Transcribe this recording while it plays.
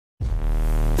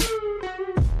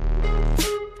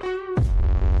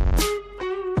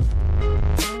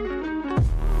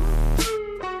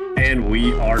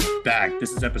back.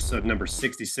 This is episode number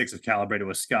 66 of Calibrated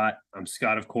with Scott. I'm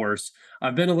Scott, of course.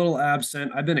 I've been a little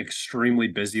absent. I've been extremely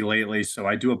busy lately, so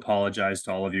I do apologize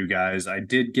to all of you guys. I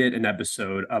did get an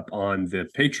episode up on the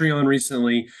Patreon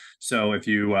recently, so if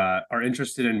you are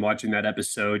interested in watching that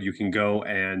episode, you can go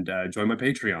and join my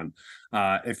Patreon.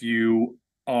 If you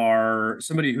are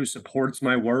somebody who supports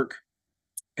my work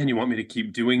and you want me to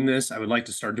keep doing this, I would like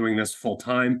to start doing this full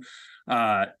time.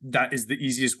 That is the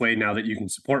easiest way now that you can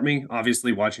support me.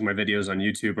 Obviously, watching my videos on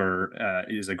YouTube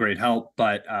is a great help,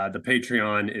 but the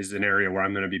Patreon is an area where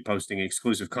I'm going to be posting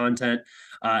exclusive content.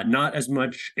 Not as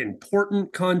much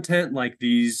important content like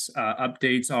these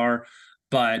updates are,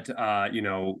 but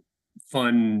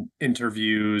fun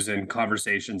interviews and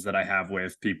conversations that I have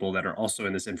with people that are also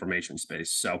in this information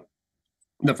space. So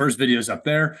the first video is up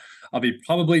there. I'll be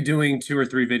probably doing 2 or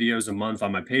 3 videos a month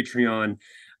on my Patreon.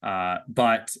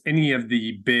 But any of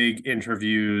the big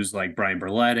interviews like Brian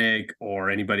Berletic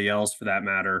or anybody else for that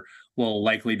matter will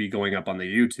likely be going up on the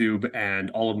YouTube,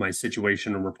 and all of my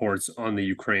situational reports on the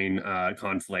Ukraine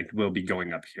conflict will be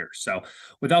going up here. So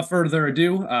without further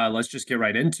ado, let's just get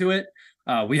right into it.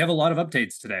 We have a lot of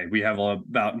updates today. We have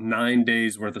about 9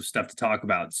 days worth of stuff to talk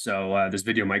about. So this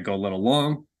video might go a little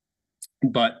long,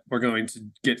 but we're going to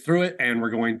get through it and we're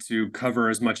going to cover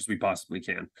as much as we possibly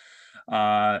can.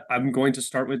 I'm going to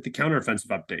start with the counteroffensive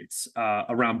updates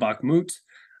around Bakhmut.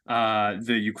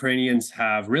 The Ukrainians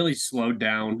have really slowed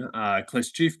down.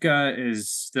 Klishchivka is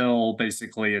still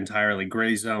basically entirely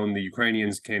gray zone. The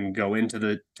Ukrainians can go into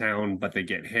the town, but they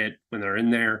get hit when they're in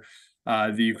there.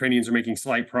 The Ukrainians are making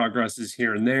slight progresses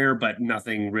here and there, but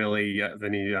nothing really of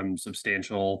any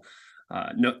substantial.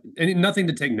 Nothing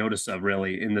to take notice of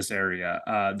really in this area.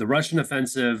 The Russian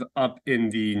offensive up in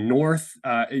the north,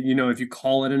 if you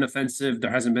call it an offensive,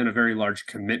 there hasn't been a very large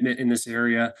commitment in this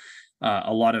area.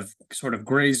 A lot of sort of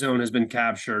gray zone has been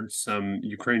captured. Some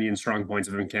Ukrainian strong points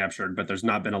have been captured, but there's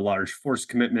not been a large force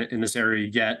commitment in this area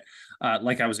yet,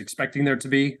 like I was expecting there to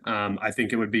be. I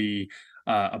think it would be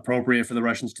appropriate for the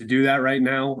Russians to do that right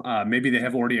now. Maybe they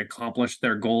have already accomplished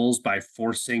their goals by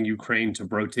forcing Ukraine to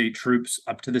rotate troops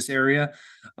up to this area.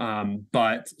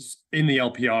 But in the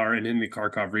LPR and in the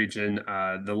Kharkov region,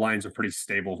 the lines are pretty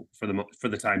stable for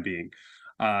the time being.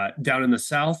 Down in the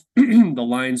south, the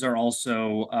lines are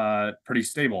also pretty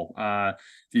stable.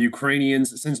 The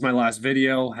Ukrainians, since my last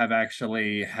video, have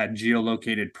actually had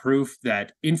geolocated proof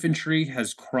that infantry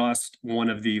has crossed one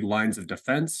of the lines of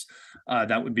defense.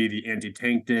 That would be the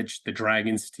anti-tank ditch, the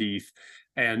Dragon's Teeth,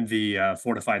 and the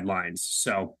fortified lines.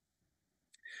 So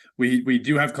we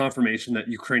do have confirmation that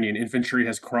Ukrainian infantry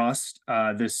has crossed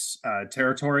this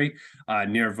territory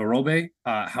near Vorobe.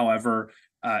 However,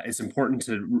 it's important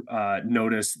to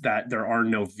notice that there are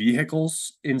no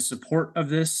vehicles in support of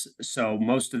this. So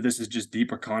most of this is just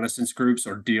deep reconnaissance groups,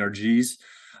 or DRGs,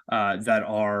 that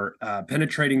are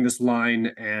penetrating this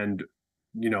line and,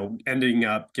 ending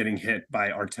up getting hit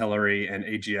by artillery and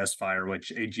AGS fire,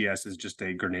 which AGS is just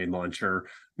a grenade launcher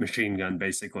machine gun,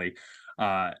 basically.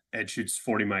 It shoots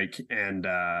 40 mic and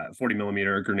 40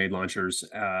 millimeter grenade launchers,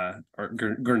 or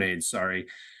grenades, sorry.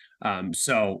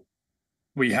 So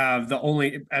we have the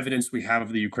only evidence we have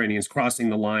of the Ukrainians crossing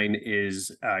the line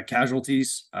is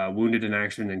casualties, wounded in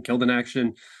action and killed in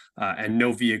action, and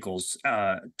no vehicles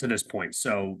to this point.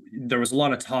 So there was a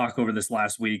lot of talk over this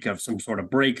last week of some sort of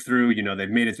breakthrough. They've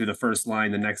made it through the first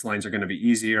line. The next lines are going to be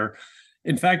easier.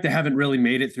 In fact, they haven't really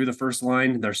made it through the first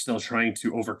line. They're still trying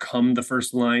to overcome the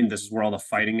first line. This is where all the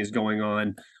fighting is going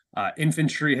on.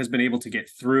 Infantry has been able to get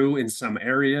through in some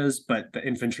areas, but the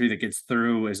infantry that gets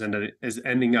through is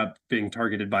ending up being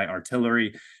targeted by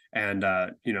artillery, and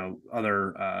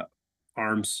other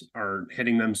arms are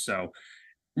hitting them. So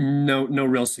no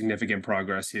real significant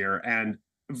progress here. And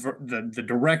the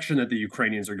direction that the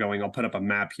Ukrainians are going, I'll put up a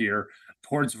map here,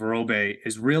 towards Vorobe,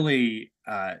 is really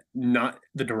not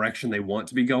the direction they want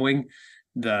to be going.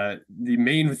 The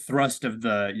main thrust of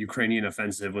the Ukrainian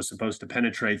offensive was supposed to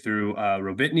penetrate through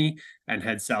Robotny and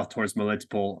head south towards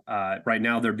Melitopol. Right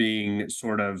now, they're being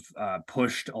sort of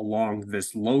pushed along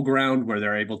this low ground where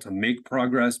they're able to make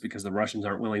progress because the Russians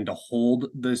aren't willing to hold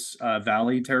this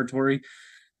valley territory.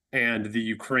 And the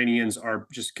Ukrainians are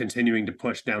just continuing to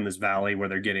push down this valley where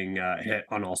they're getting hit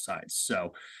on all sides.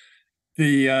 So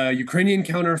the Ukrainian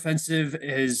counteroffensive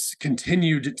has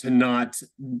continued to not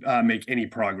make any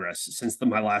progress. Since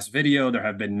my last video, there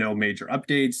have been no major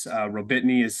updates.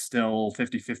 Robotny is still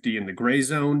 50-50 in the gray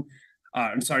zone.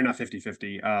 I'm sorry, not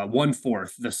 50-50.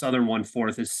 1/4, the southern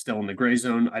 1/4 is still in the gray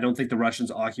zone. I don't think the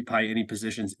Russians occupy any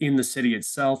positions in the city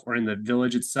itself or in the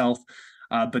village itself.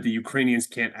 but the Ukrainians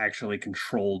can't actually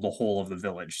control the whole of the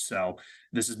village. So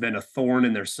this has been a thorn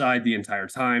in their side the entire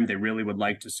time. They really would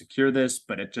like to secure this,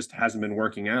 but it just hasn't been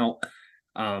working out.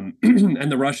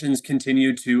 And the Russians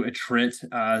continue to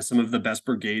attrit some of the best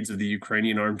brigades of the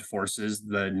Ukrainian armed forces,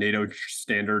 the NATO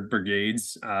standard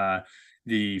brigades,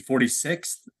 the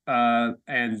 46th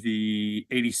and the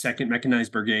 82nd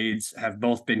Mechanized Brigades have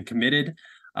both been committed.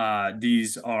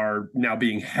 These are now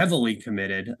being heavily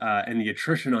committed, and the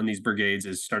attrition on these brigades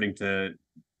is starting to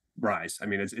rise. I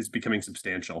mean, it's becoming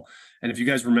substantial. And if you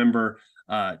guys remember,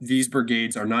 these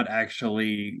brigades are not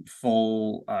actually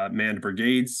full manned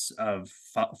brigades of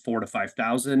 4,000 to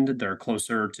 5,000. They're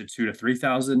closer to 2,000 to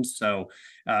 3,000. So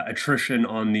attrition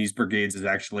on these brigades is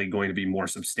actually going to be more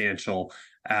substantial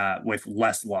with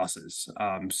less losses.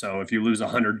 So if you lose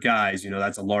 100 guys,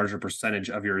 that's a larger percentage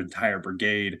of your entire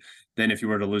brigade than if you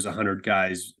were to lose 100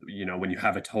 guys, when you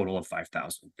have a total of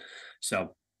 5,000.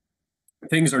 So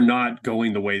things are not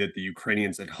going the way that the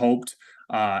Ukrainians had hoped.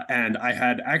 And I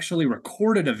had actually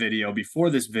recorded a video before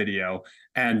this video.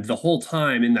 And the whole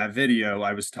time in that video,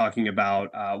 I was talking about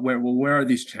where are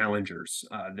these Challengers,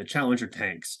 the Challenger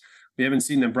tanks? We haven't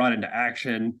seen them brought into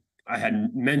action. I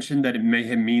had mentioned that it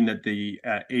may mean that the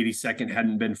 82nd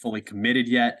hadn't been fully committed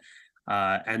yet,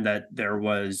 and that they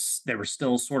were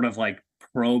still sort of like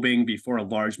probing before a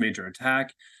large major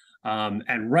attack.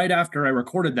 And right after I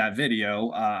recorded that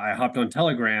video, I hopped on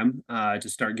Telegram to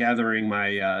start gathering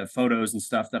my photos and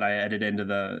stuff that I edited into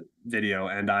the video,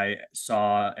 and I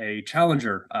saw a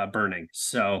Challenger burning.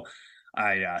 So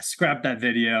I scrapped that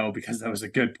video because that was a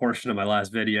good portion of my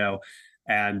last video,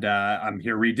 and I'm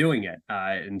here redoing it.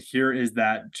 And here is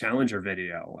that Challenger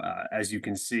video. As you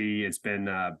can see, it's been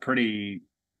pretty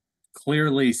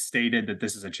clearly stated that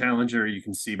this is a Challenger. You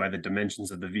can see by the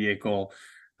dimensions of the vehicle.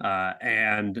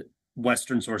 And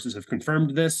Western sources have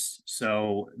confirmed this.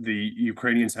 So the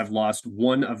Ukrainians have lost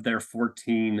one of their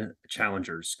 14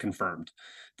 Challengers confirmed.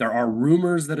 There are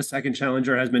rumors that a second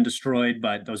Challenger has been destroyed,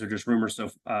 but those are just rumors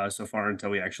so far until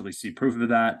we actually see proof of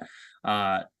that.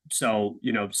 So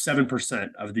 7%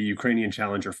 of the Ukrainian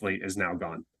Challenger fleet is now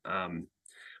gone.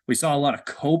 We saw a lot of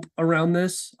cope around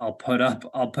this. I'll put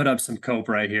up some cope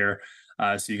right here,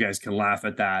 so you guys can laugh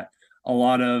at that. A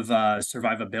lot of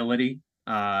survivability.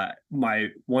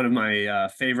 One of my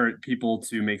favorite people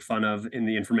to make fun of in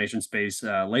the information space,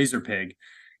 Laser Pig,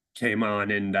 came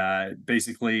on and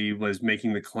basically was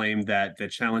making the claim that the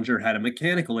Challenger had a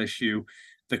mechanical issue.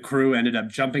 The crew ended up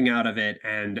jumping out of it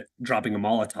and dropping a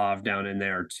Molotov down in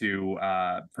there to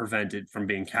prevent it from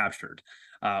being captured,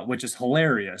 which is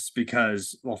hilarious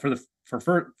because, well, for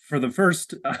the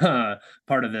first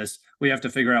part of this, we have to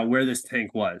figure out where this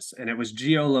tank was, and it was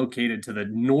geolocated to the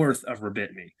north of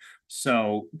Rabitny.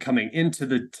 So coming into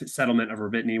the settlement of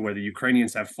Rabitny, where the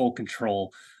Ukrainians have full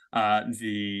control,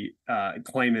 the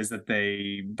claim is that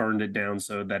they burned it down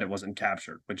so that it wasn't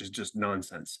captured, which is just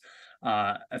nonsense.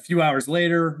 A few hours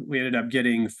later, we ended up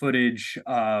getting footage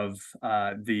of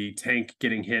the tank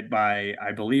getting hit by,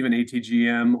 I believe, an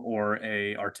ATGM or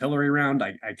a artillery round.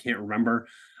 I can't remember.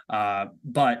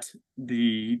 But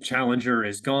the Challenger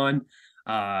is gone.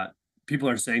 People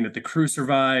are saying that the crew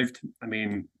survived. I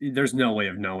mean, there's no way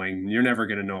of knowing. You're never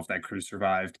going to know if that crew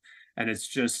survived. And it's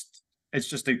just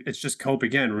cope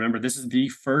again. Remember, this is the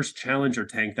first Challenger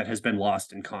tank that has been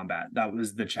lost in combat. That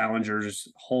was the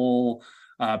Challenger's whole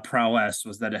prowess,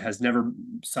 was that it has never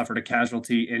suffered a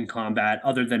casualty in combat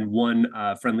other than one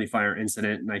friendly fire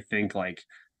incident, and I think like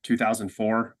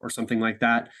 2004 or something like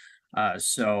that.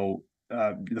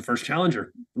 The first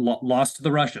Challenger lost to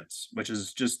the Russians, which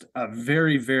is just a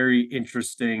very, very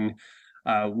interesting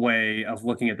way of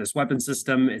looking at this weapon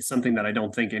system. It's something that I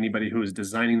don't think anybody who was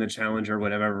designing the Challenger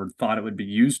would have ever thought it would be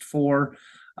used for,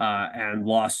 and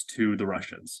lost to the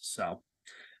Russians. So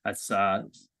that's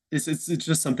it's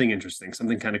just something interesting,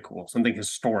 something kind of cool, something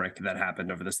historic that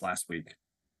happened over this last week.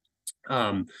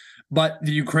 But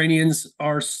the Ukrainians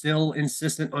are still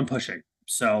insistent on pushing.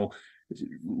 So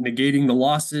negating the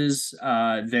losses,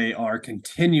 they are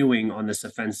continuing on this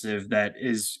offensive that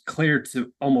is clear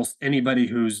to almost anybody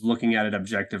who's looking at it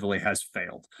objectively has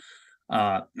failed.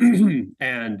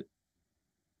 And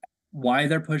why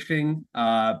they're pushing,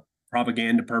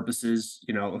 propaganda purposes,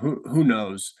 who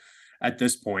knows at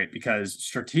this point, because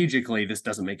strategically this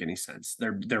doesn't make any sense.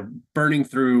 They're burning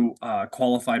through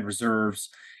qualified reserves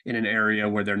in an area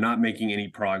where they're not making any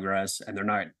progress, and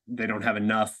they don't have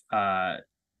enough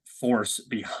force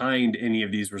behind any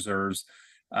of these reserves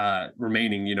any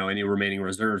remaining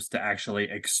reserves to actually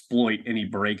exploit any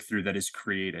breakthrough that is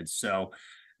created. So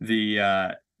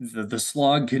the the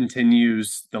slog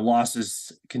continues, the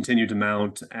losses continue to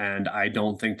mount, and I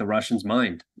don't think the Russians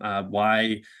mind.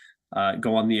 Why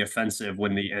go on the offensive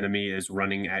when the enemy is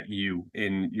running at you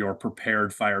in your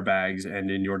prepared fire bags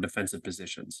and in your defensive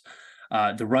positions?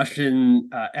 The Russian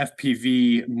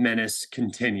FPV menace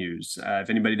continues.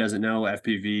 If anybody doesn't know,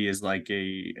 FPV is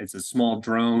it's a small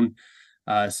drone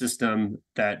system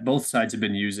that both sides have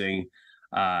been using.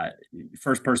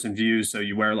 First person view, so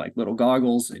you wear like little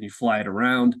goggles and you fly it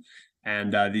around,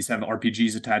 and these have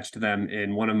RPGs attached to them.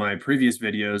 In one of my previous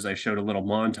videos, I showed a little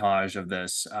montage of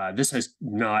this. This has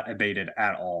not abated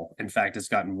at all. In fact, it's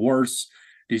gotten worse.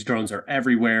 These drones are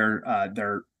everywhere.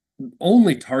 They're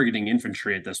only targeting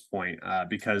infantry at this point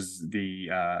because the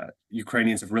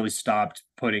Ukrainians have really stopped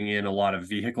putting in a lot of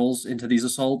vehicles into these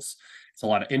assaults. It's a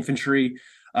lot of infantry,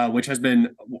 which has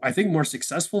been, I think, more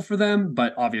successful for them,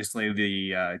 but obviously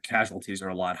the casualties are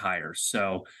a lot higher.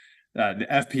 So the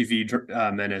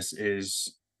FPV menace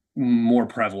is more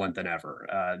prevalent than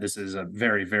ever. This is a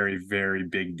very, very, very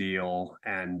big deal,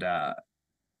 and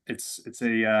it's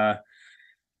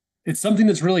something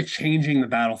that's really changing the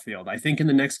battlefield. I think in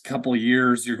the next couple of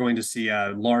years, you're going to see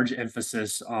a large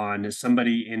emphasis on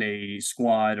somebody in a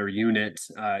squad or unit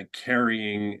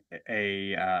carrying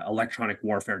a electronic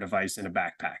warfare device in a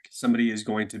backpack. Somebody is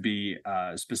going to be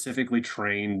specifically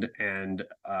trained and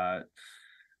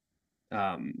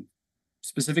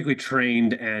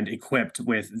equipped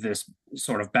with this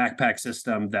sort of backpack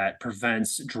system that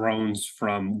prevents drones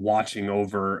from watching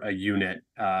over a unit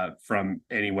from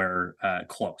anywhere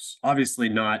close. Obviously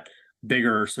not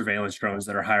bigger surveillance drones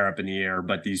that are higher up in the air,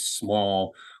 but these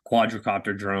small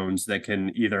quadricopter drones that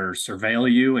can either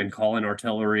surveil you and call in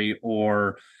artillery,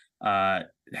 or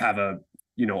have a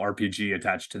RPG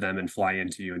attached to them and fly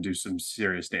into you and do some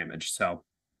serious damage. So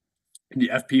the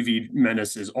FPV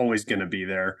menace is always going to be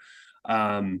there.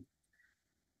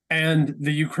 And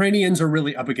the Ukrainians are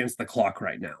really up against the clock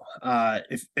right now.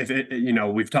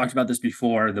 We've talked about this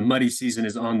before. The muddy season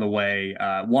is on the way.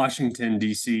 Washington,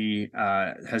 D.C.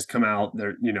 Has come out.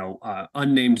 There,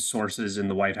 unnamed sources in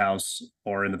the White House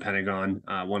or in the Pentagon,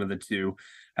 one of the two,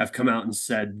 have come out and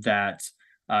said that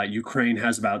Ukraine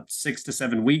has about 6 to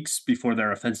 7 weeks before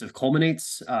their offensive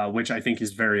culminates, which I think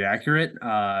is very accurate.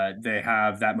 They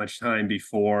have that much time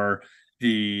before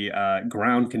the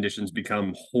ground conditions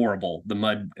become horrible. The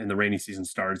mud and the rainy season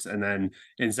starts. And then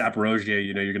in Zaporozhye,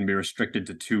 you're going to be restricted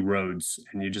to 2 roads,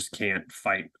 and you just can't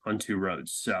fight on 2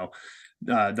 roads. So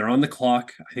they're on the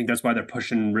clock. I think that's why they're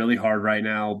pushing really hard right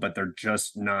now, but they're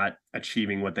just not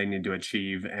achieving what they need to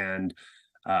achieve. And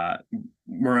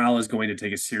morale is going to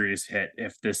take a serious hit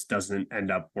if this doesn't end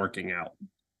up working out.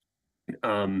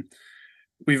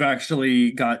 We've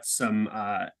actually got some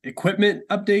equipment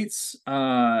updates.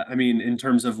 In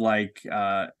terms of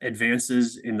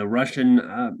advances in the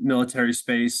Russian military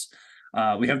space,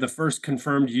 we have the first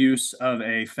confirmed use of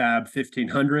a Fab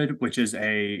 1500, which is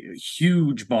a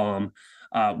huge bomb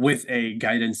with a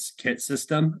guidance kit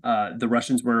system. The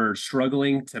Russians were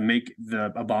struggling to make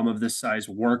a bomb of this size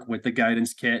work with the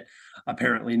guidance kit.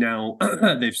 Apparently now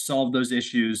they've solved those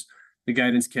issues. The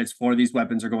guidance kits for these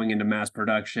weapons are going into mass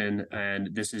production,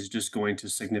 and this is just going to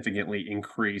significantly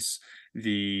increase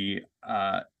the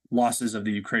losses of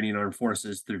the Ukrainian armed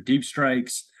forces through deep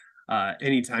strikes.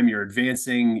 Anytime you're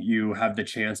advancing, you have the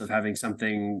chance of having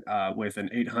something with an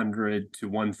 800 to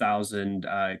 1,000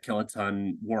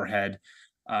 kiloton warhead.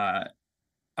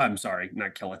 I'm sorry,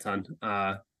 not kiloton.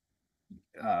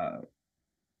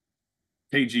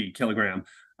 Kilogram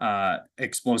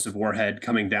explosive warhead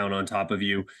coming down on top of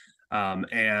you.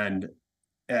 It's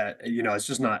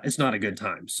not a good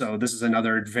time. So this is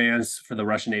another advance for the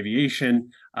Russian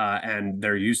aviation, and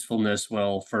their usefulness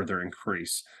will further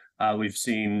increase. We've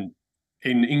seen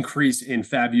an increase in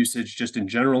Fab usage just in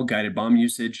general, guided bomb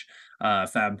usage.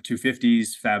 Fab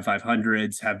 250s, Fab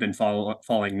 500s have been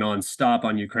falling nonstop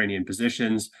on Ukrainian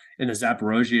positions. In the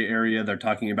Zaporozhye area, they're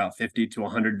talking about 50 to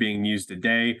 100 being used a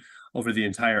day. Over the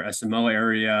entire SMO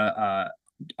area,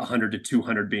 100 to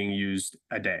 200 being used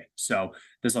a day. So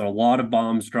there's a lot of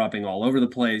bombs dropping all over the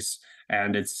place,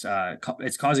 and it's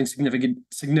causing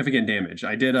significant damage.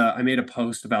 I made a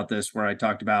post about this where I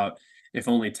talked about if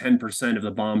only 10% of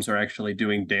the bombs are actually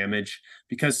doing damage,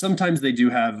 because sometimes they do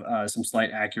have some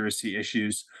slight accuracy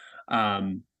issues.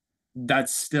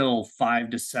 That's still 5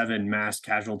 to 7 mass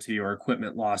casualty or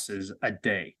equipment losses a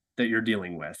day that you're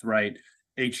dealing with, right?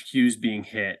 HQs being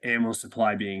hit, ammo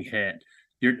supply being hit.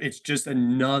 It's just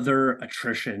another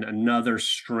attrition, another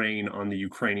strain on the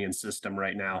Ukrainian system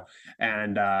right now.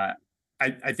 And I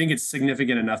think it's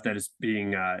significant enough that it's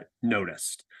being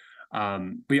noticed.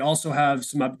 We also have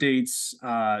some updates.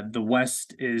 The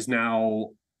West is now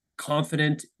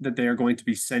confident that they are going to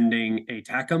be sending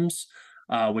ATACMS,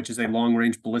 which is a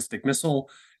long-range ballistic missile,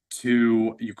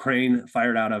 to Ukraine,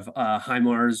 fired out of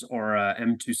HIMARS or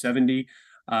M270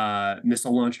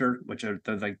 missile launcher, which are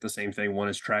like the same thing. One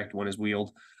is tracked, one is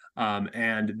wheeled.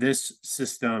 And this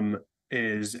system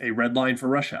is a red line for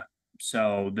Russia.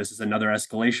 So this is another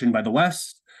escalation by the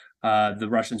West. The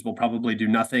Russians will probably do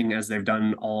nothing as they've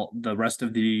done all the rest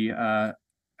of the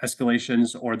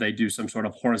escalations, or they do some sort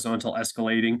of horizontal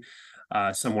escalating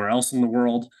somewhere else in the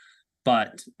world.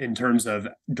 But in terms of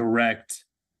direct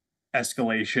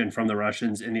escalation from the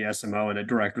Russians in the SMO and a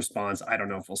direct response, I don't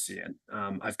know if we'll see it.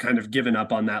 I've kind of given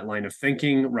up on that line of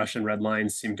thinking. Russian red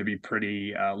lines seem to be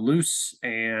pretty loose,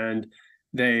 and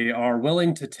they are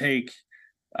willing to take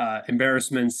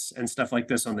embarrassments and stuff like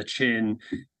this on the chin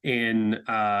in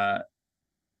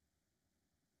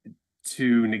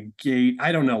to negate.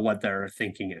 I don't know what their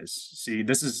thinking is. See,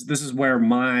 this is where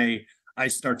I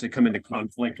start to come into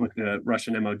conflict with the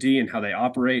Russian MOD and how they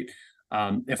operate.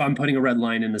 If I'm putting a red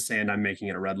line in the sand, I'm making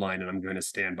it a red line and I'm going to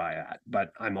stand by that.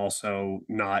 But I'm also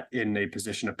not in a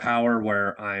position of power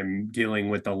where I'm dealing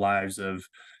with the lives of,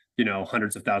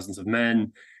 hundreds of thousands of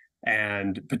men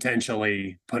and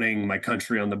potentially putting my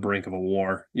country on the brink of a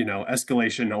war.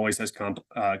 Escalation always has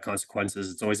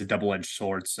consequences. It's always a double-edged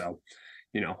sword. So,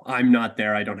 I'm not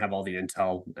there. I don't have all the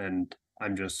intel, and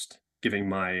I'm just giving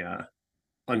my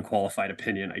unqualified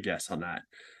opinion, I guess, on that.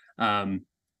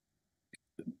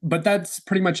 But that's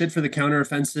pretty much it for the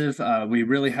counteroffensive. We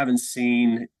really haven't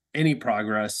seen any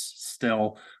progress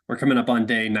still. We're coming up on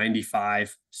day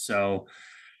 95. So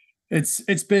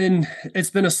it's been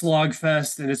a slog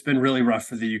fest, and it's been really rough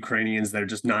for the Ukrainians. They're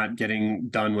just not getting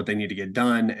done what they need to get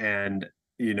done. And,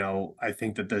 I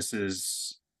think that this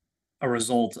is a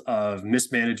result of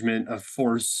mismanagement of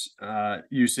force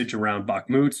usage around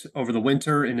Bakhmut over the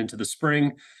winter and into the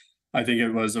spring. I think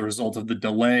it was a result of the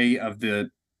delay of the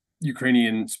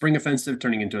Ukrainian spring offensive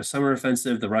turning into a summer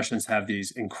offensive. The Russians have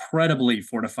these incredibly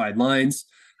fortified lines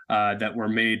that were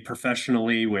made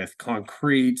professionally with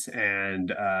concrete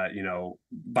and,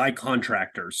 by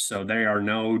contractors. So they are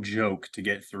no joke to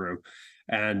get through.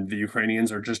 And the Ukrainians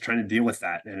are just trying to deal with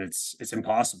that. And it's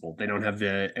impossible. They don't have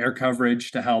the air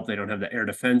coverage to help. They don't have the air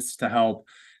defense to help.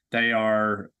 They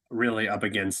are really up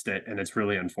against it. And it's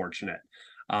really unfortunate.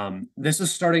 This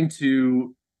is starting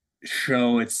to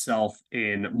show itself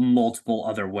in multiple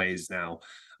other ways now.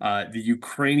 The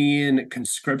Ukrainian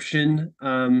conscription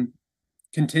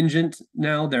contingent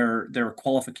now, there are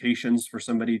qualifications for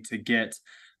somebody to get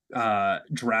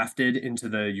drafted into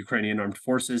the Ukrainian armed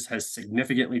forces has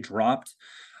significantly dropped.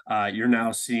 You're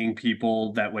now seeing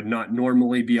people that would not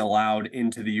normally be allowed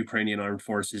into the Ukrainian armed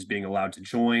forces being allowed to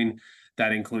join.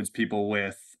 That includes people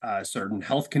with certain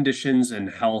health conditions and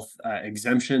health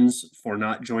exemptions for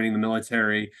not joining the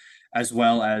military, as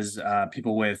well as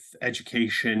people with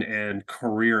education and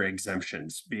career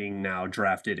exemptions being now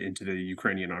drafted into the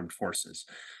Ukrainian armed forces.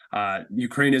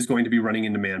 Ukraine is going to be running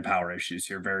into manpower issues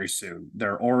here very soon.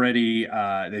 They're already,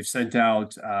 they've sent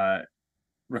out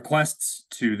requests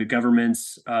to the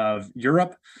governments of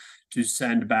Europe to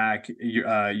send back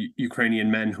Ukrainian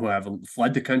men who have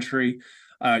fled the country.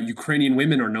 Ukrainian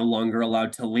women are no longer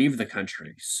allowed to leave the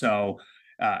country. So,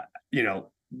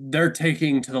 they're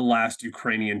taking to the last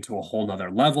Ukrainian to a whole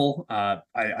nother level.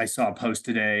 I saw a post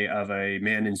today of a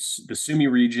man in the Sumy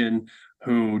region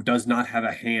who does not have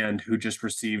a hand, who just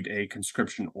received a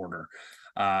conscription order.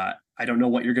 I don't know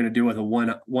what you're going to do with a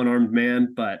one-armed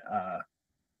man, but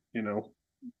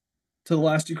to the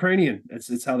last Ukrainian,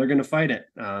 it's how they're going to fight it.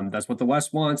 That's what the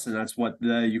West wants, and that's what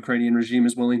the Ukrainian regime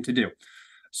is willing to do.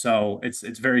 So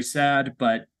it's very sad,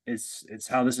 but it's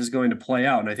how this is going to play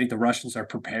out. And I think the Russians are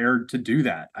prepared to do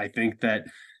that. I think that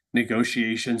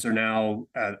negotiations are now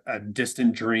a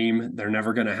distant dream. They're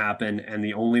never going to happen. And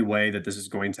the only way that this is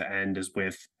going to end is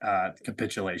with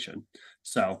capitulation.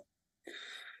 So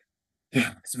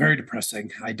yeah, it's very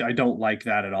depressing. I don't like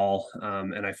that at all.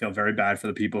 And I feel very bad for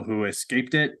the people who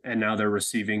escaped it. And now they're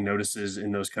receiving notices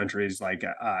in those countries. Like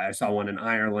I saw one in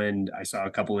Ireland. I saw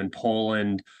a couple in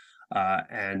Poland.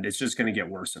 And it's just going to get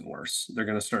worse and worse. They're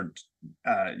going to start,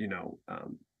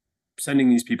 sending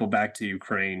these people back to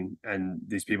Ukraine, and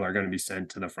these people are going to be sent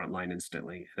to the front line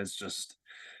instantly. It's just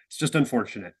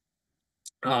unfortunate.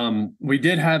 We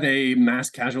did have a mass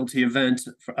casualty event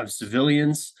of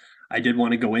civilians. I did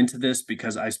want to go into this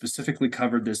because I specifically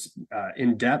covered this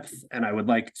in depth, and I would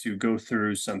like to go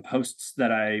through some posts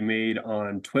that I made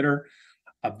on Twitter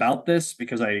about this,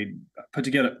 because I put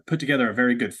together a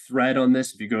very good thread on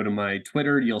this. If you go to my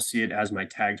Twitter, you'll see it as my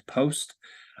tagged post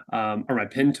or my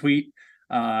pinned tweet.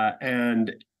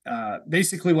 And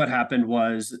Basically what happened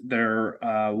was there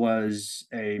was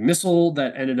a missile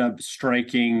that ended up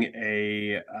striking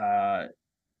a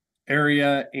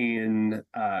area in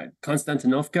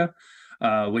Konstantinovka,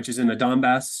 which is in the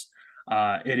Donbass.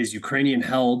 It is Ukrainian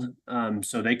held,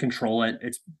 so they control it.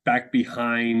 It's back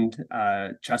behind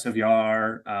Chasiv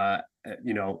Yar,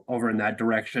 over in that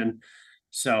direction.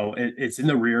 So it's in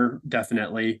the rear,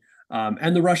 definitely.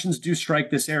 And the Russians do strike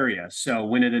this area. So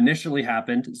when it initially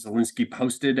happened, Zelensky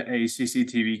posted a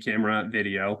CCTV camera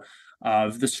video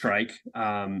of the strike,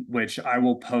 which I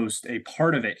will post a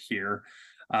part of it here.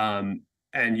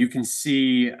 And you can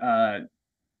see, and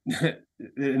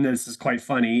this is quite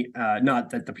funny, not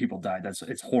that the people died,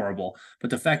 it's horrible, but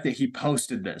the fact that he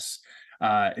posted this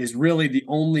is really the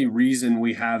only reason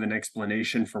we have an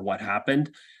explanation for what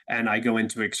happened. And I go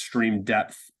into extreme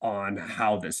depth on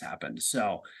how this happened.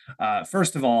 So,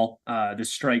 first of all, the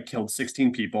strike killed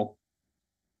 16 people.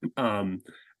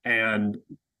 And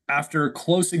after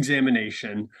close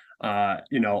examination, a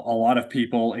lot of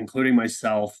people, including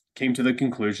myself, came to the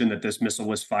conclusion that this missile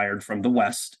was fired from the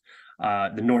west,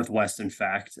 the northwest, in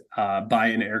fact, by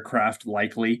an aircraft,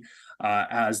 likely,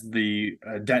 as the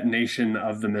detonation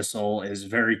of the missile is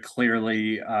very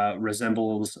clearly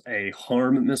resembles a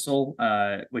HARM missile,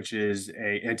 which is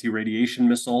a anti-radiation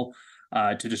missile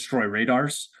to destroy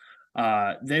radars.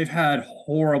 They've had a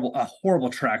horrible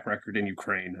track record in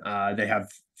Ukraine. They have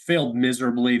failed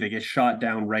miserably. They get shot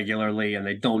down regularly, and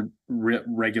they don't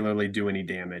regularly do any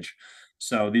damage.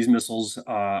 So these missiles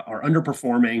are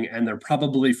underperforming, and they're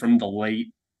probably from the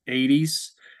late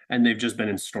 80s, and they've just been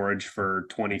in storage for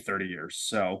 20, 30 years.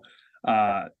 So,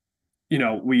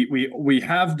 we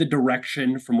have the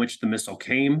direction from which the missile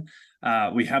came.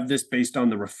 We have this based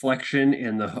on the reflection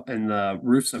in the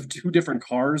roofs of two different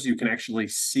cars. You can actually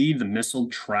see the missile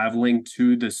traveling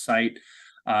to the site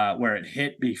where it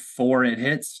hit before it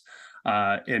hits.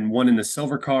 And one in the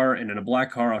silver car and in a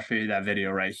black car. I'll show you that video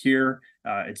right here.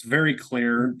 It's very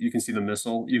clear. You can see the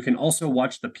missile. You can also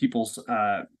watch the people's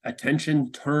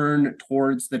attention turn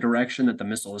towards the direction that the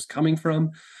missile is coming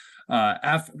from,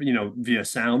 via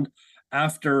sound.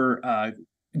 After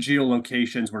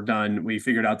geolocations were done, we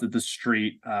figured out that the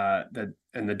street and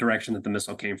the direction that the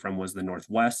missile came from was the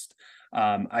northwest.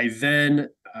 I then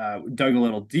dug a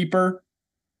little deeper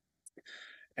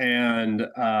and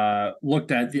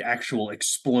looked at the actual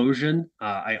explosion.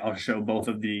 I'll show both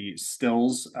of the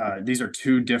stills. These are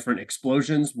two different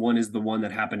explosions. One is the one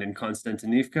that happened in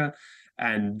Konstantinovka,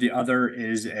 and the other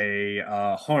is a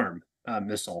HARM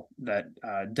missile that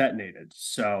detonated.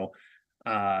 So,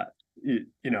 the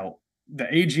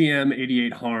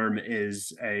AGM-88 HARM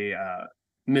is a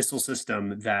missile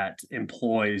system that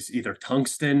employs either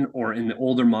tungsten or, in the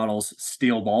older models,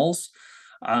 steel balls.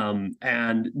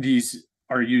 And these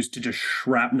are used to just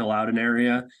shrapnel out an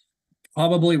area,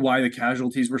 probably why the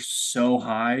casualties were so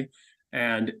high.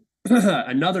 And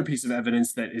another piece of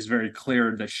evidence that is very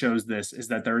clear that shows this is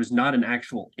that there is not an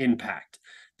actual impact.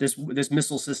 This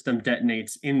missile system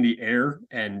detonates in the air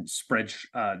and spreads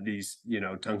these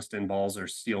tungsten balls or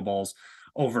steel balls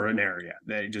over an area.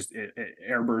 They just it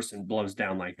airbursts and blows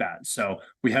down like that. So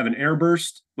we have an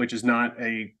airburst, which is not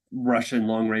a Russian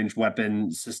long-range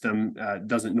weapon system.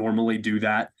 Doesn't normally do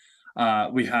that.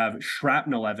 We have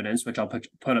shrapnel evidence, which I'll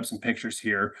put up some pictures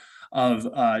here of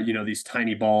these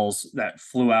tiny balls that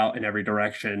flew out in every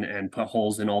direction and put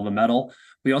holes in all the metal.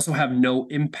 We also have no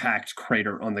impact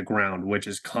crater on the ground, which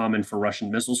is common for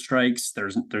Russian missile strikes.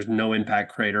 There's no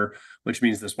impact crater, which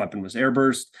means this weapon was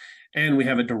airburst. And we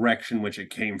have a direction which it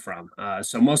came from.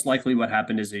 So most likely what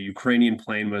happened is a Ukrainian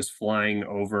plane was flying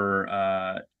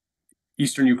over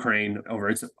eastern Ukraine, over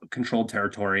its controlled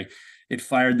territory. It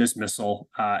fired this missile,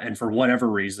 and for whatever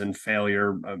reason,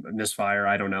 failure, misfire,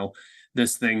 I don't know,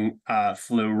 this thing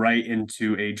flew right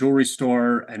into a jewelry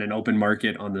store and an open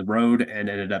market on the road and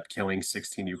ended up killing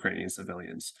 16 Ukrainian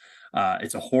civilians.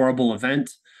 It's a horrible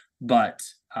event, but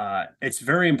it's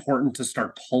very important to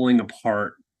start pulling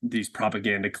apart these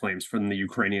propaganda claims from the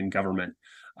Ukrainian government,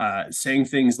 saying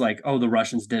things like, oh, the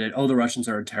Russians did it. Oh, the Russians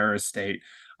are a terrorist state.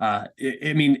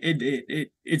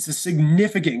 It's a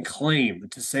significant claim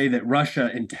to say that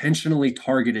Russia intentionally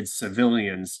targeted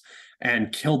civilians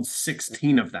and killed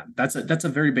 16 of them. That's a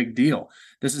very big deal.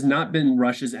 This has not been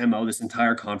Russia's MO this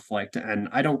entire conflict, and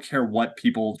I don't care what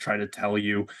people try to tell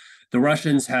you. The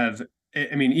Russians have,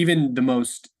 even the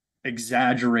most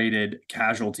exaggerated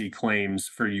casualty claims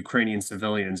for Ukrainian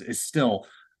civilians is still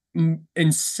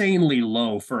insanely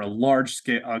low for a large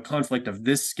scale conflict of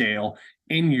this scale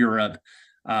in Europe.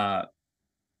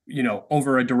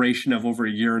 Over a duration of over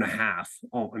a year and a half.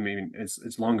 Oh,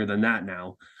 it's longer than that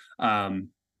now.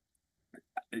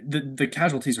 the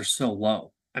casualties are so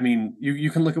low. I mean,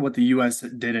 you can look at what the U.S.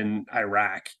 did in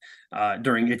Iraq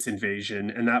during its invasion,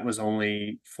 and that was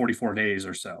only 44 days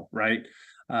or so, right?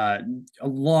 Uh, a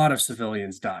lot of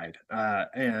civilians died,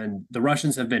 and the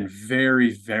Russians have been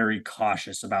very, very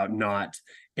cautious about not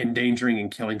endangering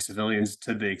and killing civilians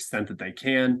to the extent that they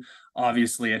can.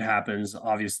 Obviously, it happens.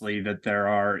 Obviously, that there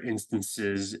are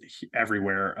instances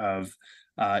everywhere of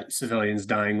civilians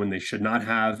dying when they should not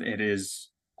have. It is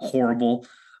horrible.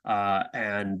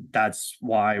 And that's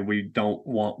why we don't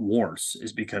want wars,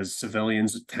 is because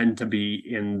civilians tend to be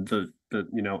in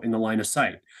in the line of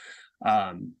sight.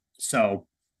 So,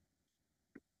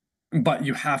 but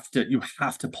you have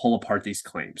to pull apart these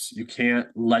claims. You can't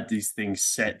let these things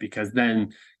sit, because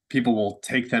then people will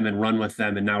take them and run with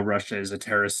them, and now Russia is a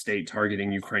terrorist state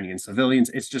targeting Ukrainian civilians.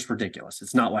 It's just ridiculous.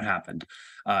 It's not what happened.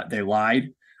 They lied.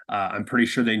 I'm pretty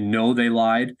sure they know they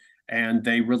lied, and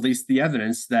they released the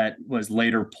evidence that was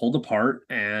later pulled apart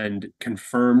and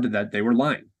confirmed that they were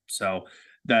lying. So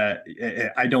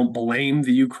I don't blame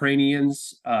the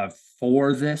Ukrainians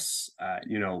for this.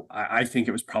 I think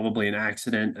it was probably an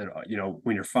accident.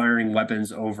 When you're firing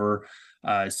weapons over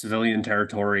civilian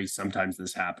territory, sometimes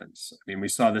this happens. I mean, we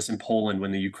saw this in Poland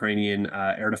when the Ukrainian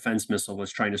air defense missile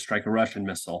was trying to strike a Russian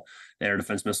missile. The air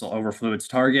defense missile overflew its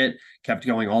target, kept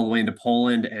going all the way into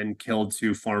Poland, and killed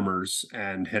two farmers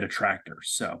and hit a tractor.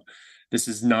 So this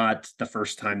is not the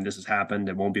first time this has happened.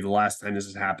 It won't be the last time this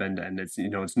has happened. And it's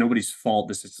nobody's fault.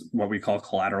 This is what we call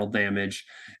collateral damage.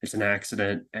 It's an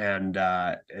accident, and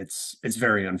it's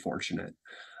very unfortunate.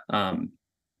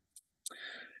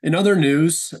 In other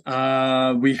news,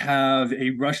 we have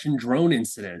a Russian drone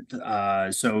incident.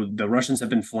 So the Russians have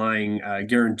been flying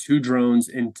Garand 2 drones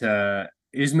into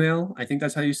Ismail. I think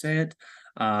that's how you say it.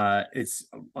 It's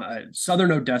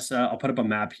southern Odessa. I'll put up a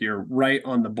map here, right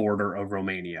on the border of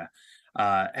Romania.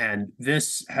 And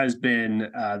this has been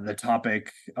the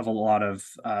topic of a lot of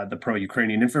the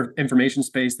pro-Ukrainian information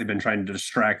space. They've been trying to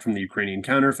distract from the Ukrainian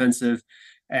counteroffensive.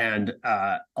 And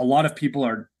a lot of people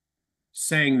are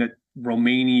saying that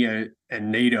Romania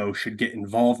and NATO should get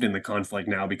involved in the conflict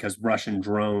now, because a Russian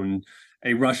drone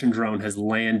has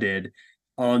landed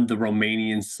on the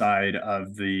Romanian side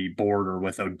of the border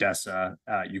with Odessa,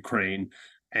 Ukraine.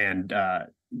 And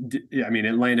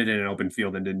it landed in an open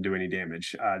field and didn't do any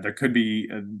damage. There could be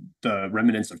the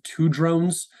remnants of 2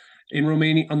 drones in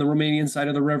Romania on the Romanian side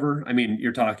of the river. I mean,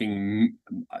 you're talking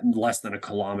less than a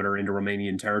kilometer into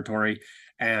Romanian territory,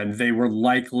 and they were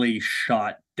likely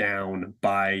shot down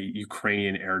by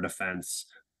Ukrainian air defense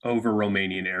over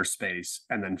Romanian airspace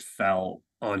and then fell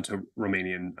onto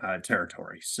Romanian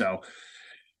territory. So,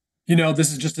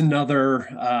 this is just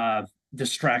another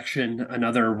distraction,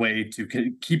 another way to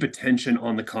keep attention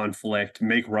on the conflict,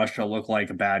 make Russia look like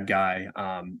a bad guy,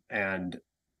 and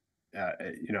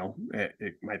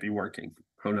it might be working.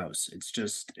 Who knows?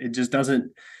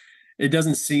 It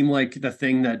doesn't seem like the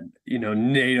thing that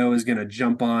NATO is going to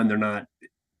jump on. They're not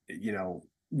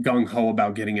gung ho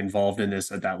about getting involved in this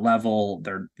at that level.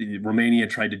 Romania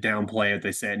tried to downplay it.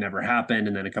 They say it never happened,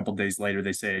 and then a couple of days later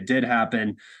they say it did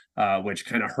happen, which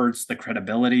kind of hurts the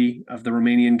credibility of the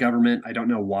Romanian government. I don't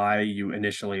know why you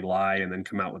initially lie and then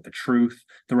come out with the truth.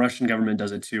 The Russian government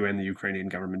does it too, and the Ukrainian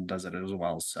government does it as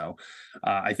well. So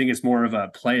I think it's more of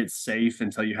a play it safe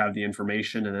until you have the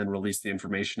information, and then release the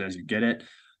information as you get it.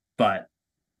 But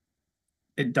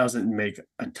it doesn't make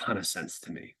a ton of sense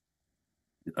to me.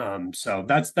 So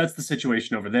that's the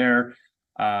situation over there.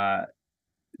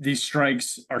 These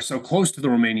strikes are so close to the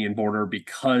Romanian border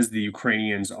because the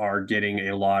Ukrainians are getting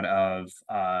a lot of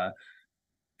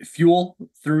fuel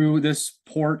through this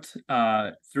port,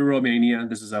 through Romania.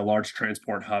 This is a large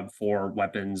transport hub for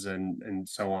weapons and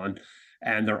so on.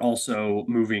 And they're also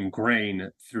moving grain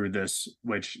through this,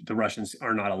 which the Russians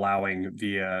are not allowing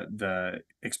via the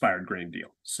expired grain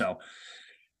deal. So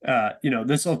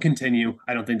this will continue.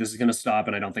 I don't think this is going to stop,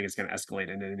 and I don't think it's going to escalate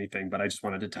into anything, but I just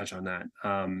wanted to touch on that.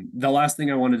 The last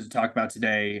thing I wanted to talk about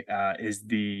today is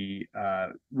the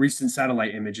recent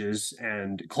satellite images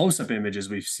and close-up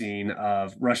images we've seen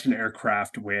of Russian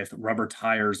aircraft with rubber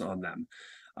tires on them.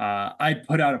 I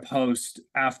put out a post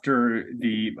after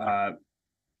the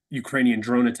Ukrainian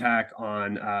drone attack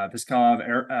on Pskov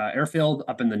airfield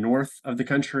up in the north of the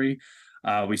country.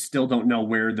 We still don't know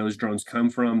where those drones come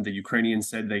from. The Ukrainians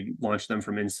said they launched them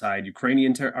from inside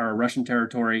or Russian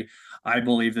territory. I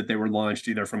believe that they were launched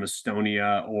either from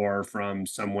Estonia or from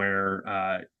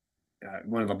somewhere,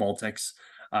 one of the Baltics,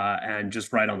 and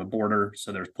just right on the border.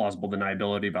 So there's plausible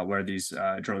deniability about where these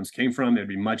drones came from. It'd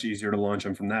be much easier to launch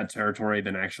them from that territory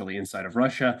than actually inside of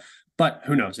Russia. But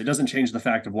who knows? It doesn't change the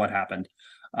fact of what happened.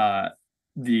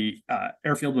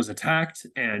 airfield was attacked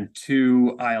and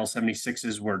two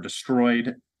IL-76s were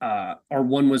destroyed. Or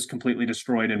one was completely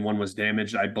destroyed and one was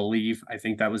damaged, I believe. I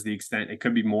think that was the extent. It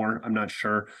could be more. I'm not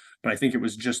sure, but I think it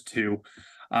was just two.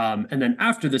 And then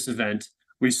after this event,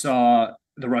 we saw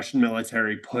the Russian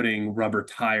military putting rubber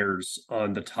tires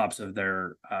on the tops of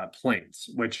their planes,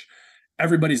 which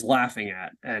everybody's laughing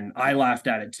at. And I laughed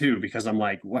at it too, because I'm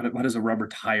like, what is a rubber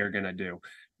tire going to do?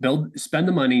 Spend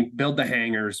the money, build the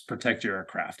hangars, protect your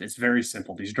aircraft. It's very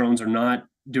simple. These drones are not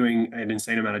doing an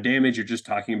insane amount of damage. You're just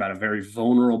talking about a very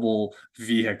vulnerable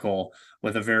vehicle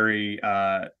with a very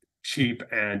cheap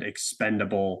and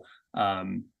expendable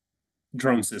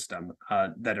drone system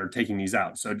that are taking these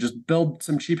out. So just build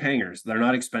some cheap hangars. They're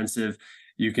not expensive.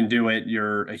 You can do it.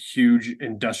 You're a huge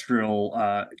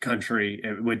industrial country.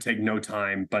 It would take no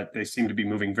time, but they seem to be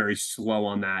moving very slow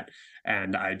on that.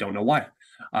 And I don't know why.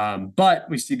 But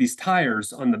we see these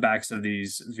tires on the backs of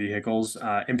these vehicles.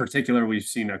 In particular, we've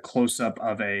seen a close-up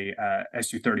of a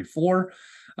Su-34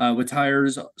 with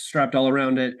tires strapped all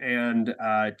around it, and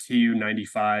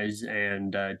Tu-95s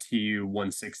and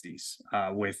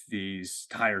Tu-160s with these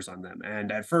tires on them.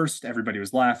 And at first, everybody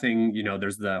was laughing. You know,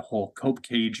 there's the whole Cope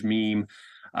cage meme.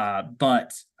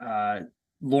 But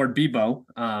Lord Bebo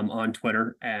on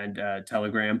Twitter and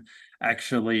Telegram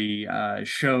actually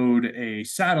showed a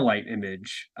satellite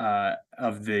image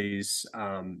of these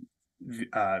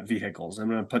vehicles. I'm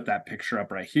going to put that picture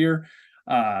up right here.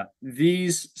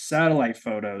 These satellite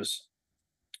photos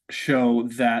show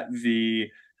that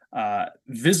the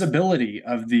visibility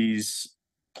of these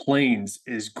planes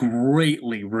is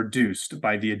greatly reduced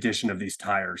by the addition of these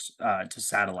tires to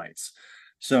satellites.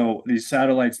 So these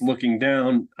satellites looking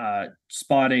down,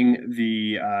 spotting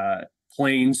the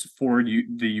planes for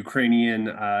the Ukrainian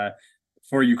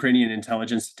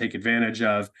intelligence to take advantage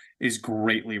of is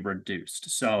greatly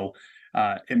reduced. So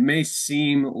it may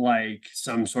seem like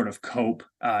some sort of cope.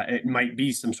 It might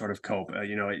be some sort of cope.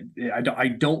 I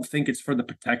don't think it's for the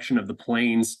protection of the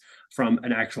planes from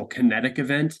an actual kinetic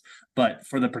event, but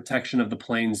for the protection of the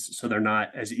planes so they're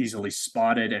not as easily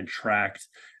spotted and tracked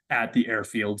at the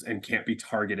airfields and can't be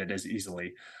targeted as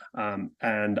easily.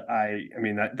 And I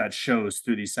mean, that shows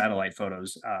through these satellite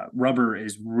photos. Rubber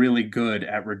is really good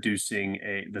at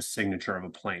reducing the signature of a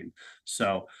plane.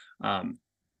 So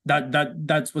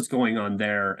that's what's going on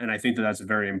there. And I think that's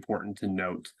very important to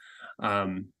note.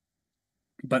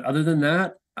 But other than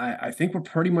that, I think we're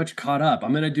pretty much caught up.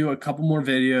 I'm going to do a couple more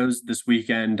videos this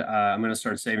weekend. I'm going to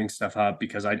start saving stuff up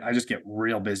because I just get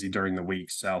real busy during the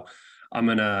week. So I'm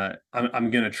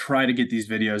gonna try to get these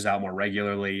videos out more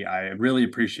regularly. I really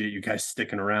appreciate you guys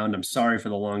sticking around. I'm sorry for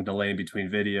the long delay between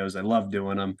videos. I love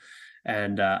doing them,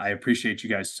 and I appreciate you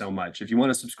guys so much. If you want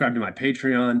to subscribe to my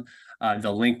Patreon,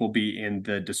 the link will be in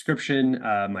the description.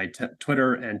 My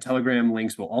Twitter and Telegram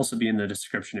links will also be in the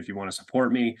description if you want to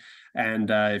support me. And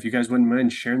if you guys wouldn't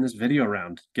mind sharing this video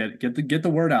around, get the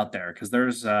word out there, because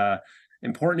there's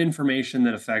important information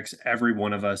that affects every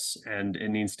one of us, and it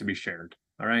needs to be shared.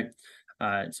 All right.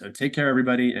 So take care,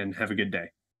 everybody, and have a good day.